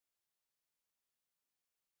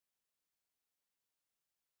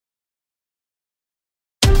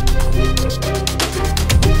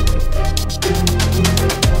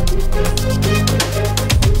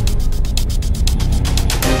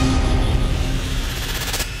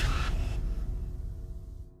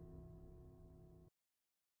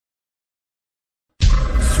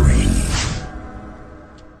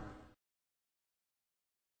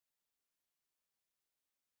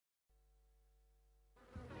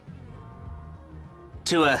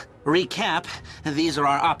To recap, these are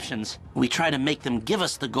our options. We try to make them give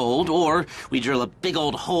us the gold, or we drill a big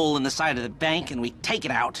old hole in the side of the bank and we take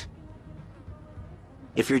it out.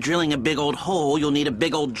 If you're drilling a big old hole, you'll need a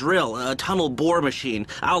big old drill, a tunnel bore machine.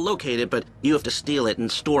 I'll locate it, but you have to steal it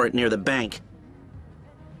and store it near the bank.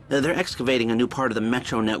 They're excavating a new part of the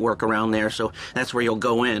metro network around there, so that's where you'll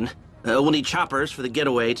go in. We'll need choppers for the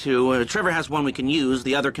getaway, too. Trevor has one we can use,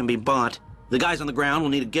 the other can be bought. The guys on the ground will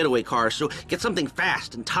need a getaway car, so get something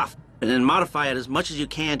fast and tough, and then modify it as much as you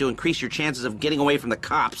can to increase your chances of getting away from the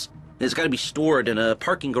cops. It's got to be stored in a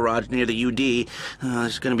parking garage near the UD.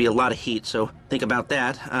 There's going to be a lot of heat, so think about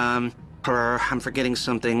that. I'm forgetting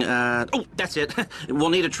something. Oh, that's it. We'll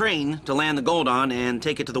need a train to land the gold on and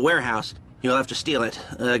take it to the warehouse. You'll have to steal it.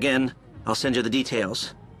 Again, I'll send you the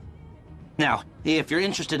details. Now, if you're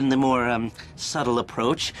interested in the more subtle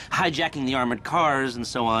approach, hijacking the armored cars and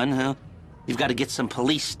so on, you've got to get some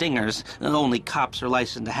police stingers. Only cops are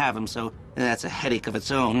licensed to have them, so that's a headache of its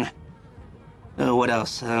own. What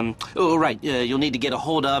else? Oh, right, you'll need to get a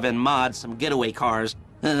hold of and mod some getaway cars.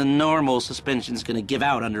 Normal suspension's gonna give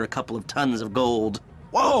out under a couple of tons of gold.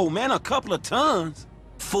 Whoa, man, a couple of tons?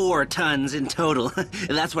 4 tons in total.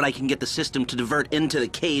 That's what I can get the system to divert into the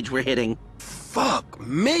cage we're hitting. Fuck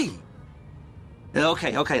me!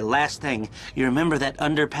 Okay, last thing. You remember that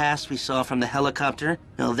underpass we saw from the helicopter?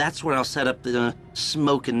 Well, that's where I'll set up the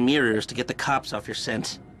smoke and mirrors to get the cops off your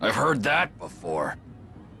scent. I've heard that before.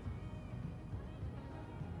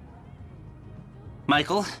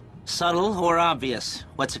 Michael, subtle or obvious?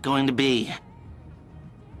 What's it going to be?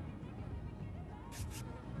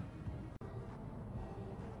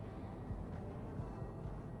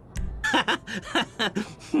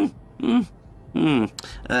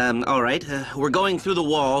 All right. We're going through the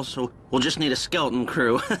wall, so we'll just need a skeleton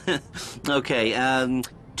crew. Okay,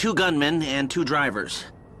 2 gunmen and 2 drivers.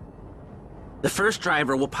 The first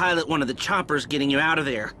driver will pilot one of the choppers getting you out of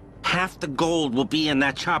there. Half the gold will be in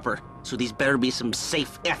that chopper, so these better be some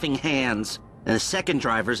safe effing hands. And the second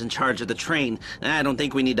driver's in charge of the train. I don't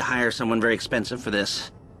think we need to hire someone very expensive for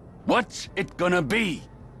this. What's it gonna be?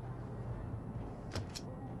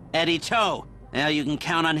 Eddie Toe. Now you can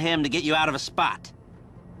count on him to get you out of a spot.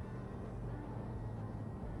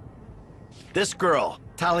 This girl,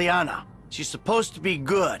 Taliana, she's supposed to be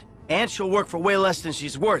good, and she'll work for way less than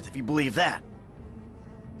she's worth, if you believe that.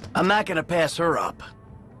 I'm not gonna pass her up.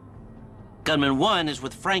 Gunman 1 is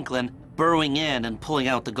with Franklin, burrowing in and pulling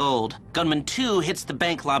out the gold. Gunman 2 hits the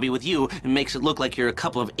bank lobby with you and makes it look like you're a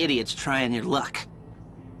couple of idiots trying your luck.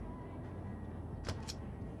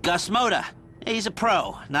 Gus Moda. He's a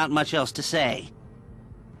pro. Not much else to say.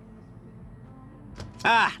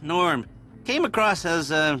 Ah, Norm. Came across as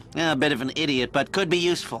a bit of an idiot, but could be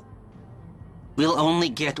useful. We'll only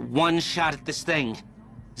get 1 shot at this thing.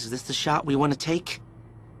 Is this the shot we want to take?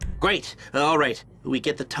 Great. All right. We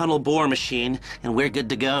get the tunnel bore machine, and we're good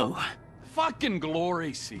to go. Fucking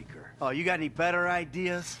glory seeker. Oh, you got any better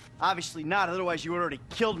ideas? Obviously not, otherwise you would already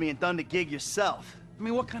killed me and done the gig yourself. I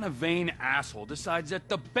mean, what kind of vain asshole decides that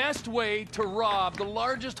the best way to rob the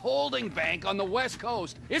largest holding bank on the West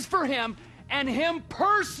Coast is for him, and him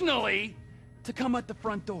personally, to come at the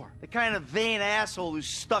front door? The kind of vain asshole who's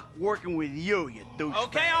stuck working with you douchebag.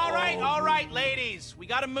 Okay, all right, ladies. We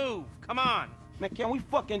gotta move. Come on. Man, can we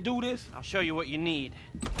fucking do this? I'll show you what you need.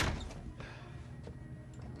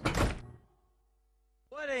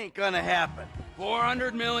 What ain't gonna happen?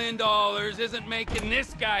 $400 million isn't making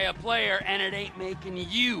this guy a player, and it ain't making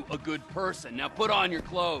you a good person. Now put on your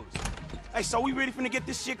clothes. Hey, so we ready finna get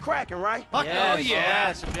this shit cracking, right?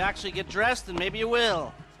 Yes. If you actually get dressed, then maybe you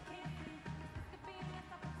will.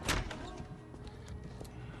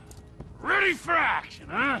 Ready for action,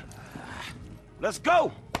 huh? Let's go.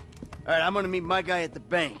 All right, I'm gonna meet my guy at the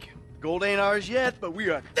bank. Gold ain't ours yet, but we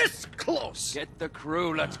are this close. Get the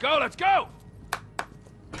crew. Let's go, let's go!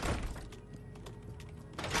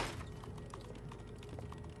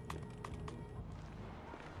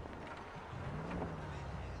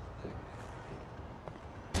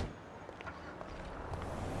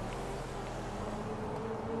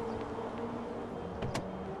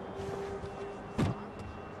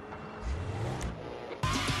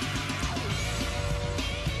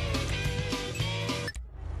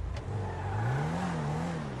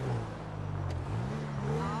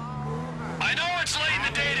 I know it's late in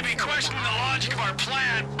the day to be questioning the logic of our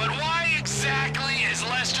plan, but why exactly is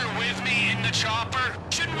Lester with me in the chopper?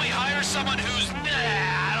 Shouldn't we hire someone who's,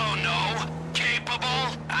 I don't know,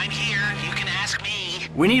 capable? I'm here, you can ask me.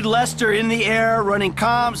 We need Lester in the air, running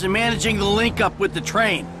comms and managing the link up with the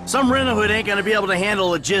train. Some rent-a-hood ain't gonna be able to handle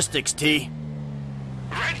logistics, T.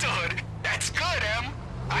 Rent-a-hood? That's good, Em.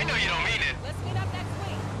 I know you don't mean it. Let's meet up next week.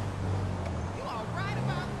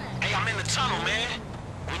 tunnel, man.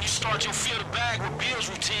 When you start your fill the bag with Bill's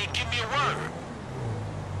routine, give me a word.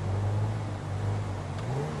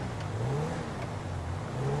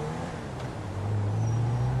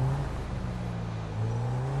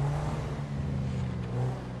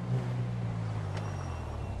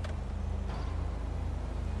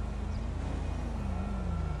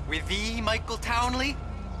 With thee, Michael Townley,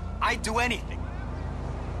 I'd do anything.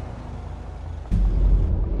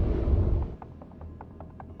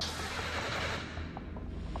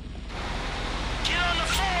 Get on the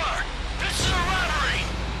floor! This is a robbery!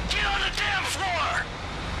 Get on the damn floor!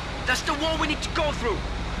 That's the one we need to go through.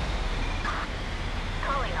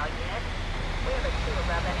 Calling all units. We have a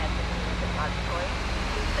 211 at the Union Depository.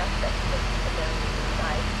 Two suspects linked to the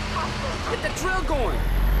side. Possible. Get the drill going.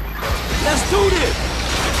 Let's do this!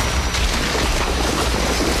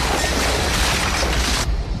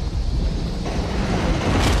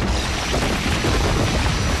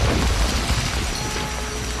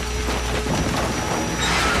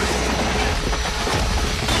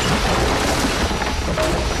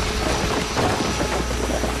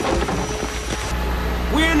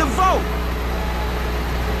 We're in the vote!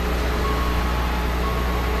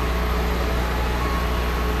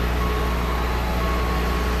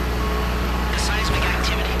 The seismic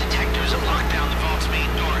activity detectors have locked down the vault's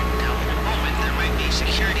main door. Now, in a moment, there might be a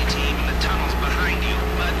security team in the tunnels behind you,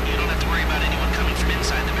 but you don't have to worry about anyone coming from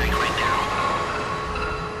inside the bank right now.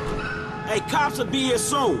 Hey, cops will be here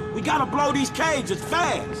soon. We gotta blow these cages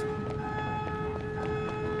fast.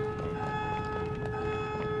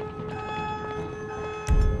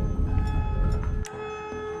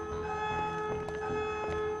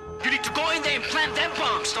 You need to go in there and plant them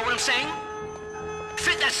bombs, know what I'm saying?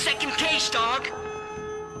 Fit that second cage, dog.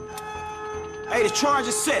 Hey, the charge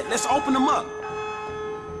is set. Let's open them up.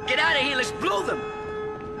 Get out of here, let's blow them.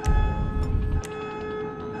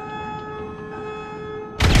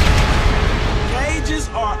 Cages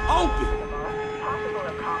are open. Possible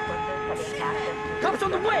accomplices having access to Cops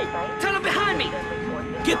on the way. Tunnel behind me.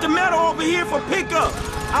 Get the metal over here for pickup.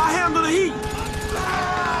 I'll handle the heat.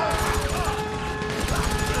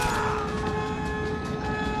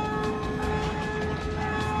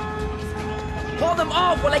 Hold them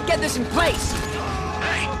off while I get this in place.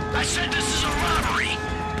 Hey, I said this is a robbery.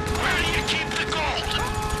 Where do you keep the gold?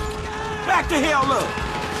 Back the hell up.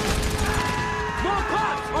 More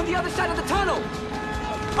cops on the other side of the tunnel.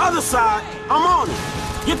 Other side, I'm on it.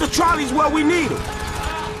 Get the trolleys where we need them.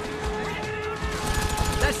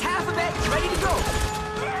 That's half of it, ready to go.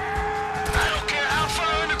 I don't care how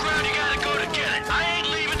far underground you gotta go to get it. I ain't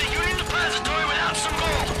leaving the Union Depository without some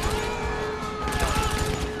gold.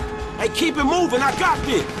 Hey, keep it moving. I got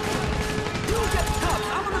this. You get the cops,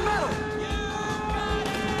 I'm on the metal.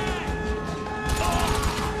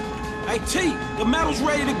 Hey, T, the metal's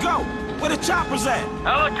ready to go. Where the choppers at?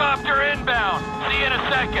 Helicopter inbound. See you in a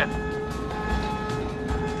second.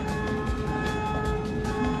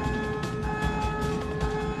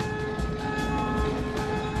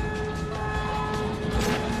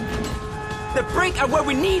 The brake are where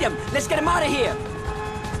we need them. Let's get them out of here.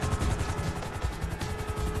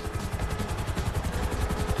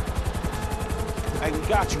 Hey, we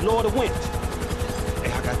got you. Lower the winch.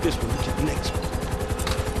 Hey, I got this one. We get the next one.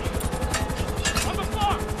 On the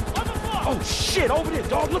floor! On the floor! Oh, shit. Over there,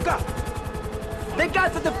 dog. Look out. They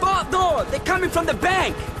got the vault door. They're coming from the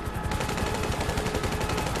bank.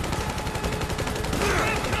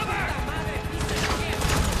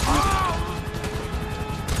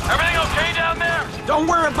 Everything okay down there? Don't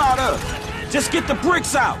worry about us. Just get the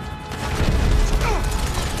bricks out.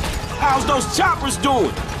 How's those choppers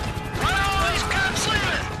doing? Where are all these cops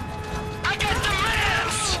leaving? I got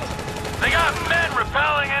demands! They got men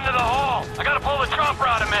rappelling into the hall. I gotta pull the chopper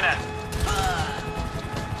out a minute.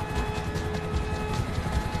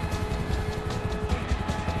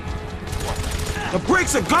 The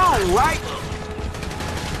bricks are gone, right?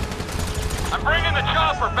 I'm bringing the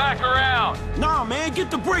chopper back around. Nah, man,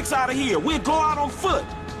 get the bricks out of here. We'll go out on foot.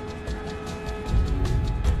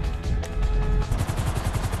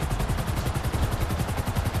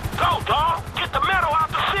 Go, dog! Get the metal out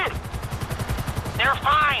the city! They're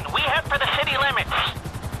fine. We head for the city limits.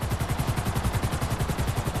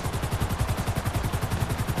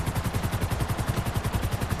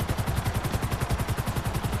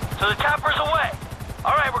 So the chopper's away.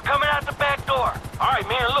 All right, we're coming out the back door. All right,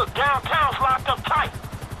 man, look, downtown's locked up tight.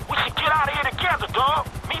 We should get out of here together, dog.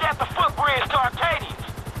 Meet at the footbridge to Arcadians.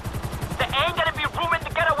 There ain't gonna be room in the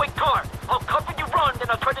getaway car. I'll cover you run, then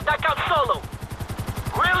I'll try to duck out solo.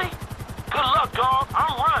 Really? Good luck, dog.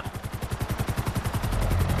 I'm running.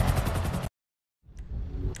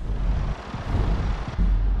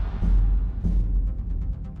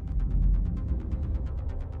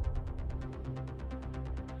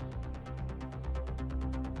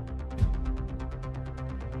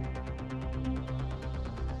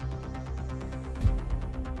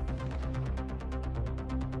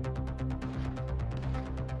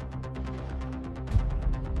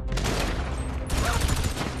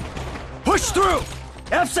 Push through!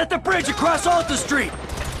 F's at the bridge across Alta Street!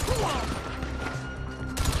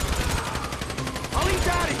 I'll eat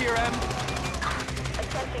out of here, Em.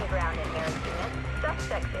 Attempting ground in Merryweather.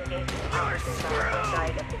 Suspects engaged in officers on the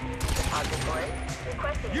side of the Union Depository.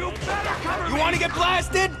 Requesting You immediate better backup. cover me! You want to get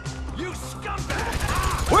blasted? You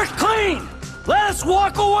scumbag! We're clean! Let us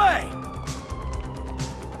walk away!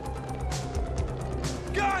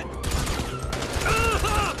 Gun!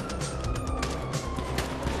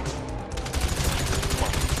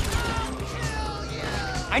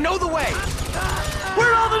 I know the way!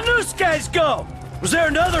 Where'd all the news guys go? Was there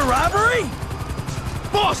another robbery?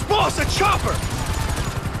 Boss, a chopper!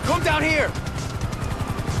 Come down here!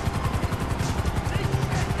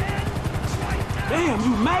 Damn,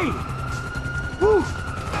 you made it. Whew.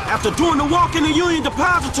 After doing the walk in the Union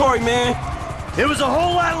Depository, man. It was a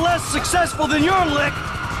whole lot less successful than your lick,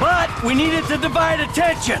 but we needed to divide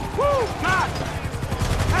attention. Woo, God.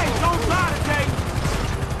 Hey, don't lie today.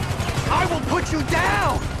 I will put you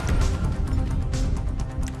down!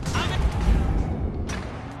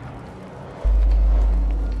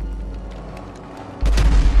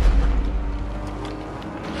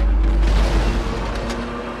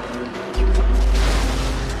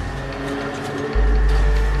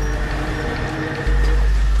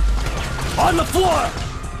 On the floor!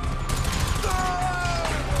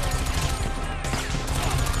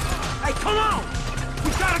 Hey, come on.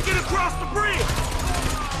 We gotta get across the bridge.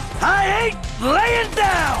 I ain't laying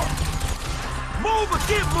down! Move or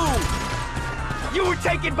get moved. You were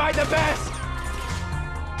taken by the best!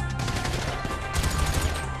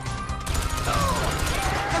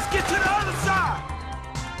 Let's get to the other side.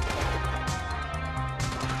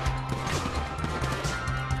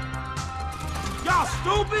 Y'all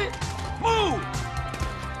stupid? Move!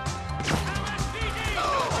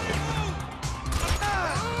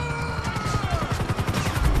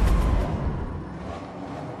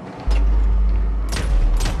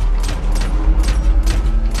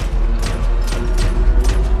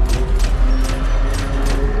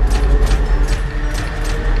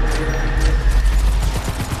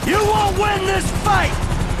 You won't win this fight!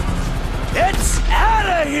 It's out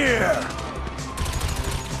of here!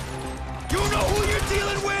 You know who you're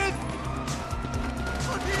dealing with?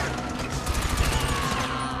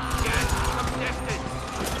 Get some distance.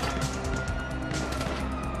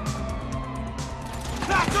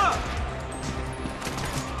 Back up!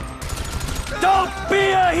 Don't be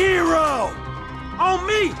a hero! On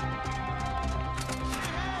me!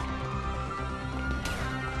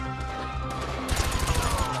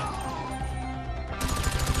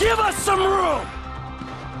 Give us some room!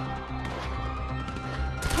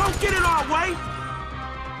 Don't get in our way!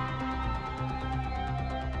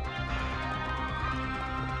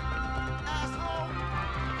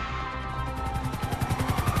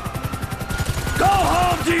 Go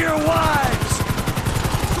home to your wives!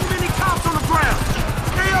 Too many cops on the ground!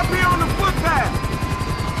 Stay up here on the footpath!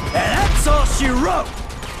 And that's all she wrote!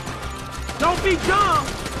 Don't be dumb!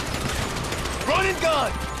 Run and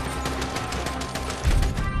gun!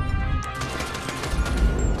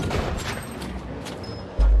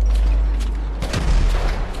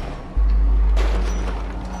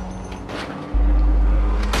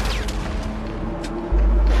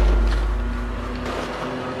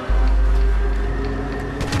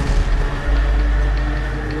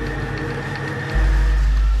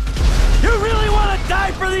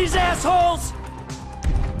 For these assholes!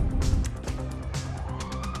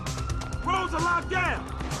 Roads are locked down.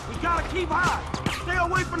 We gotta keep high. Stay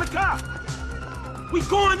away from the cops. We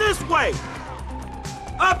going this way.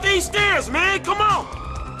 Up these stairs, man. Come on.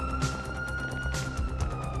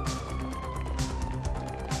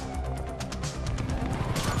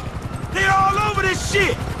 They're all over this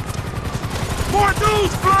shit. More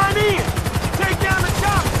dudes flying in. Take down the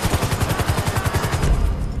chopper.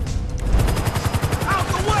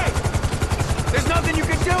 There's nothing you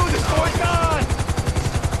can do! This boy's gone!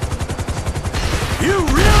 You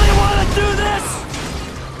really want to do this?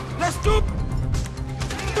 Let's do it!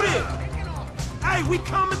 Hey, we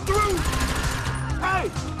coming through! Hey,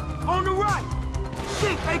 on the right!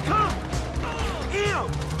 Shit, they come! Em,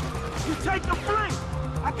 you take the flank!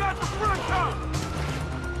 I got the front car!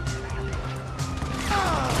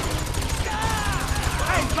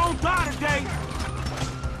 Hey, don't die today!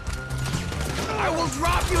 I will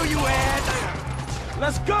drop you, you ass!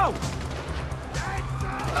 Let's go!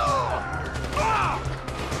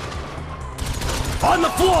 On the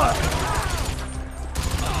floor!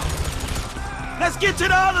 Let's get to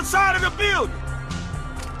the other side of the building!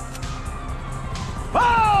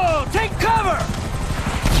 Oh! Take cover!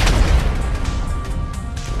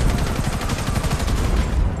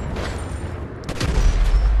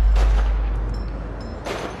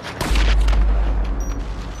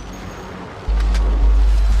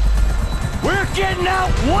 getting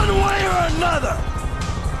out one way or another!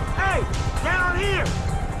 Hey, down here!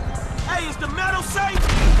 Hey, is the metal safe?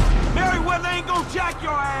 Merryweather ain't gonna jack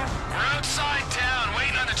your ass. We're outside town,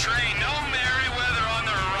 waiting on the train. No Merryweather on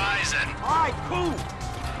the horizon. Alright, cool.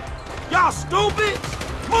 Y'all stupid?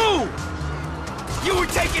 Move! You were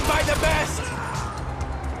taken by the best!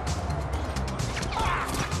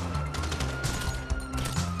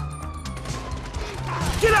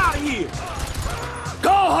 Get out of here!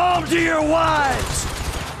 Go home to your wives!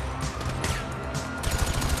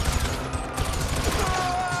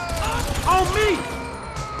 On me!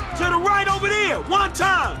 To the right over there, one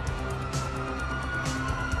time!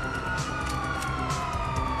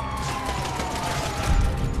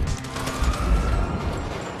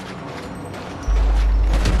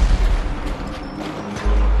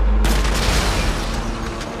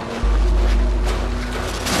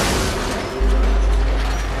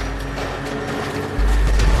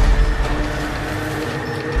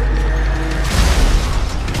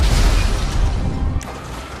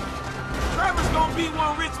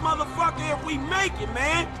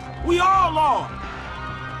 Man, we all are.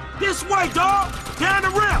 This way, dog. Down the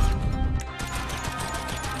ramp.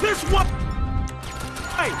 This way.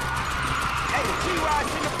 Hey, the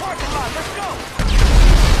G-Ride's in the parking lot. Let's go.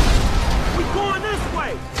 We going this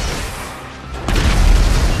way.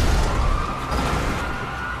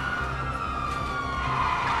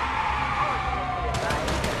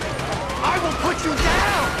 I will put you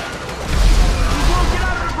down. We won't get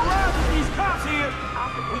out of the garage with these cops here.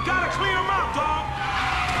 We gotta clear them out, dog.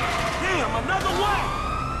 Damn, another one!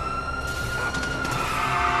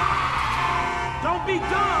 Don't be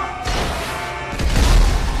dumb!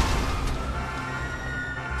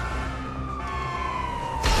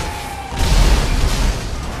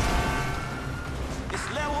 It's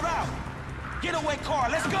leveled out. Getaway car,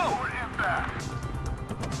 let's go!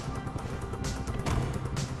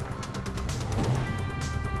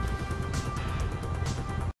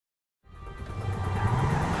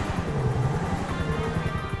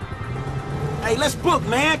 Hey, let's book,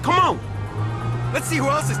 man. Come on. Let's see who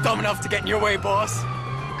else is dumb enough to get in your way, boss.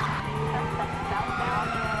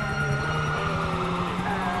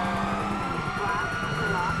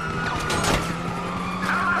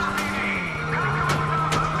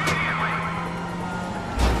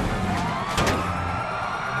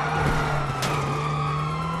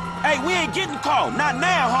 Hey, we ain't getting caught. Not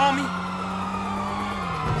now, homie.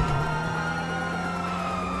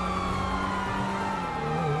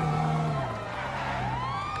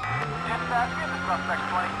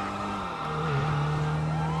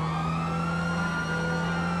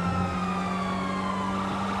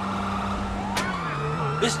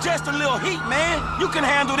 It's just a little heat, man. You can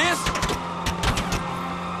handle this.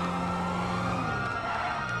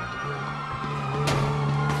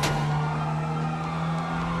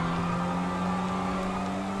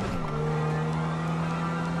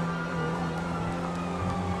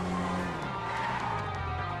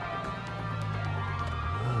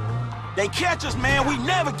 They catch us, man. We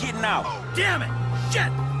never getting out. Oh, damn it!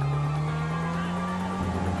 Shit!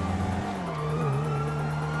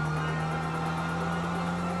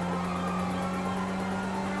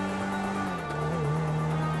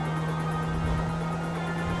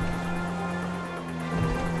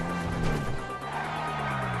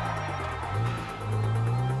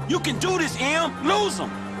 You can do this, Em. Lose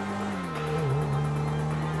them.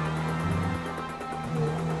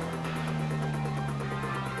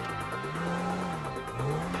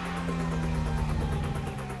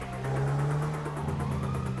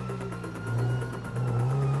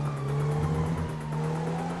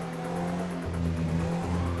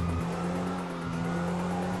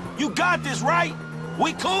 You got this, right?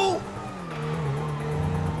 We cool?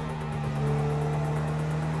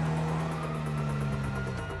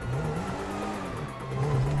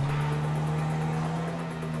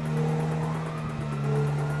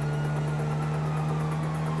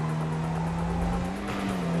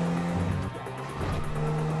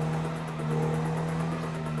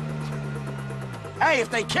 Hey, if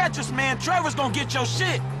they catch us, man, Trevor's gonna get your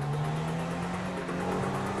shit.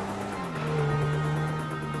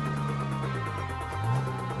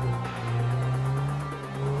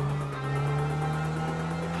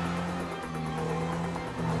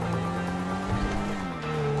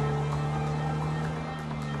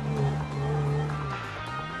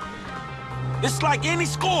 It's like any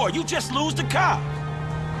score, you just lose the car.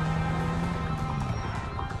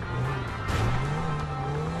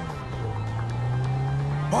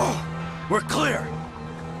 Oh, we're clear.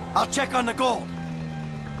 I'll check on the gold.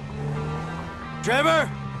 Trevor?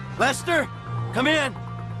 Lester? Come in.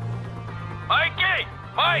 Mikey!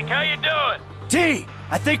 Mike, how you doing? T,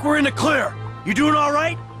 I think we're in the clear. You doing all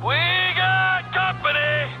right? We got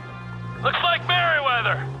company. Looks like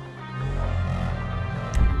Merryweather.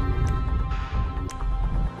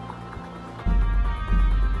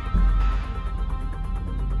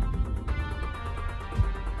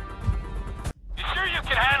 You sure you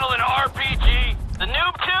can handle an RPG? The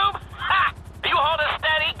noob tube? Ha! You hold it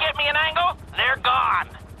steady, get me an angle, they're gone.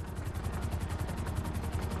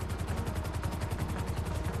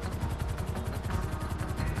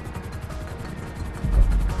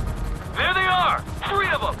 There they are! 3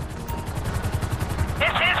 of them!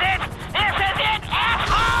 This is it! This is it,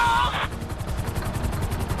 assholes!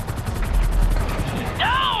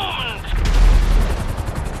 Domed!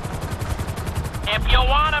 If you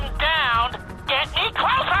want them downed, get me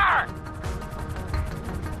closer!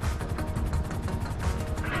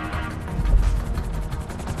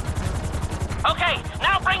 Okay,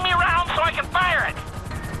 now bring me around so I can fire it!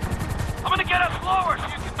 I'm gonna get us lower so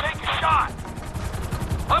you can take a shot!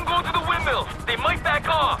 I'm going to the windmills. They might back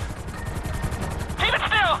off. Keep it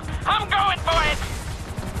still. I'm going for it.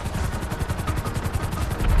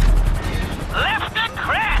 Left to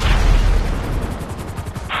crash.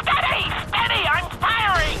 Steady, steady. I'm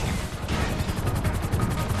firing.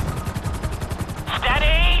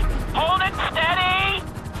 Steady. Hold it steady.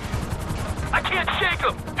 I can't shake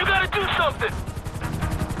him. You gotta do something.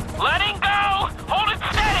 Letting go. Hold it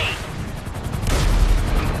steady.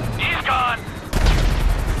 He's gone.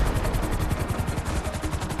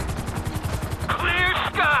 Clear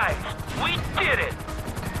skies! We did it!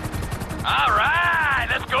 Alright,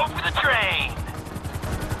 let's go for the train!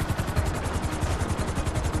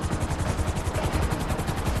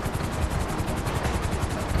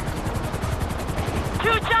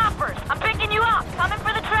 Two choppers! I'm picking you up! Coming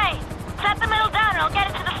for the train! Set the middle down and I'll get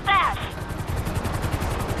it to the stash!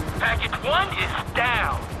 Package 1 is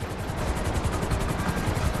down!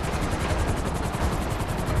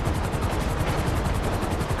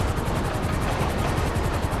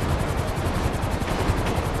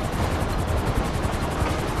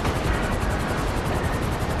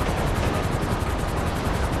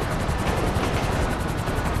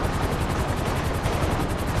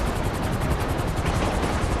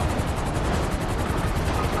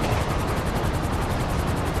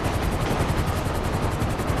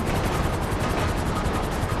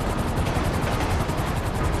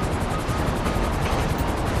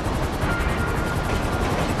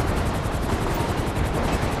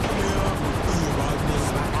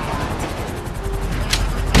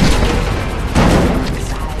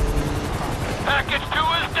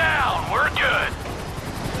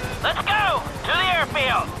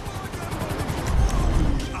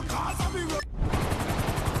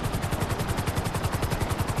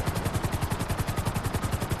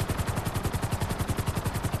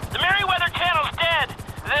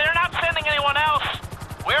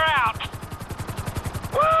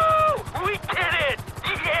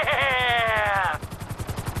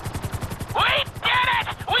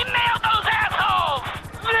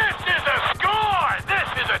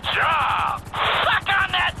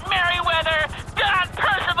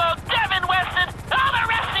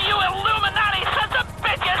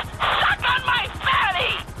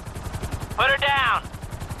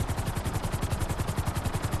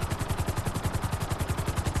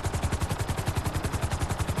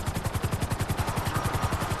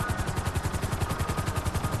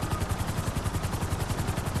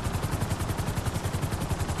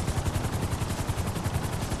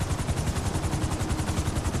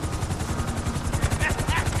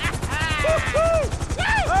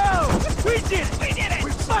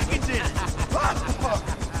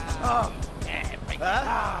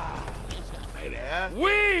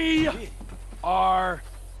 We are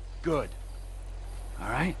good. All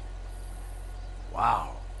right?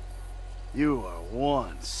 Wow. You are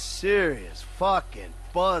one serious fucking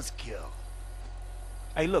buzzkill.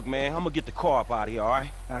 Hey, look, man, I'm gonna get the car up out of here, all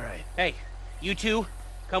right? All right. Hey, you two,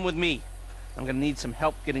 come with me. I'm gonna need some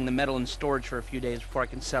help getting the metal in storage for a few days before I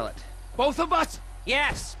can sell it. Both of us?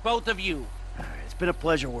 Yes, both of you. All right, it's been a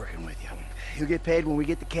pleasure working with you. You'll get paid when we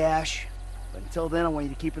get the cash, but until then I want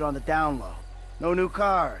you to keep it on the down low. No new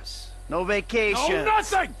cars, no vacations. No,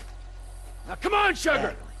 nothing! Now come on,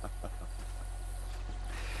 sugar!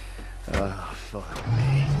 Oh, fuck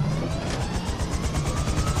me.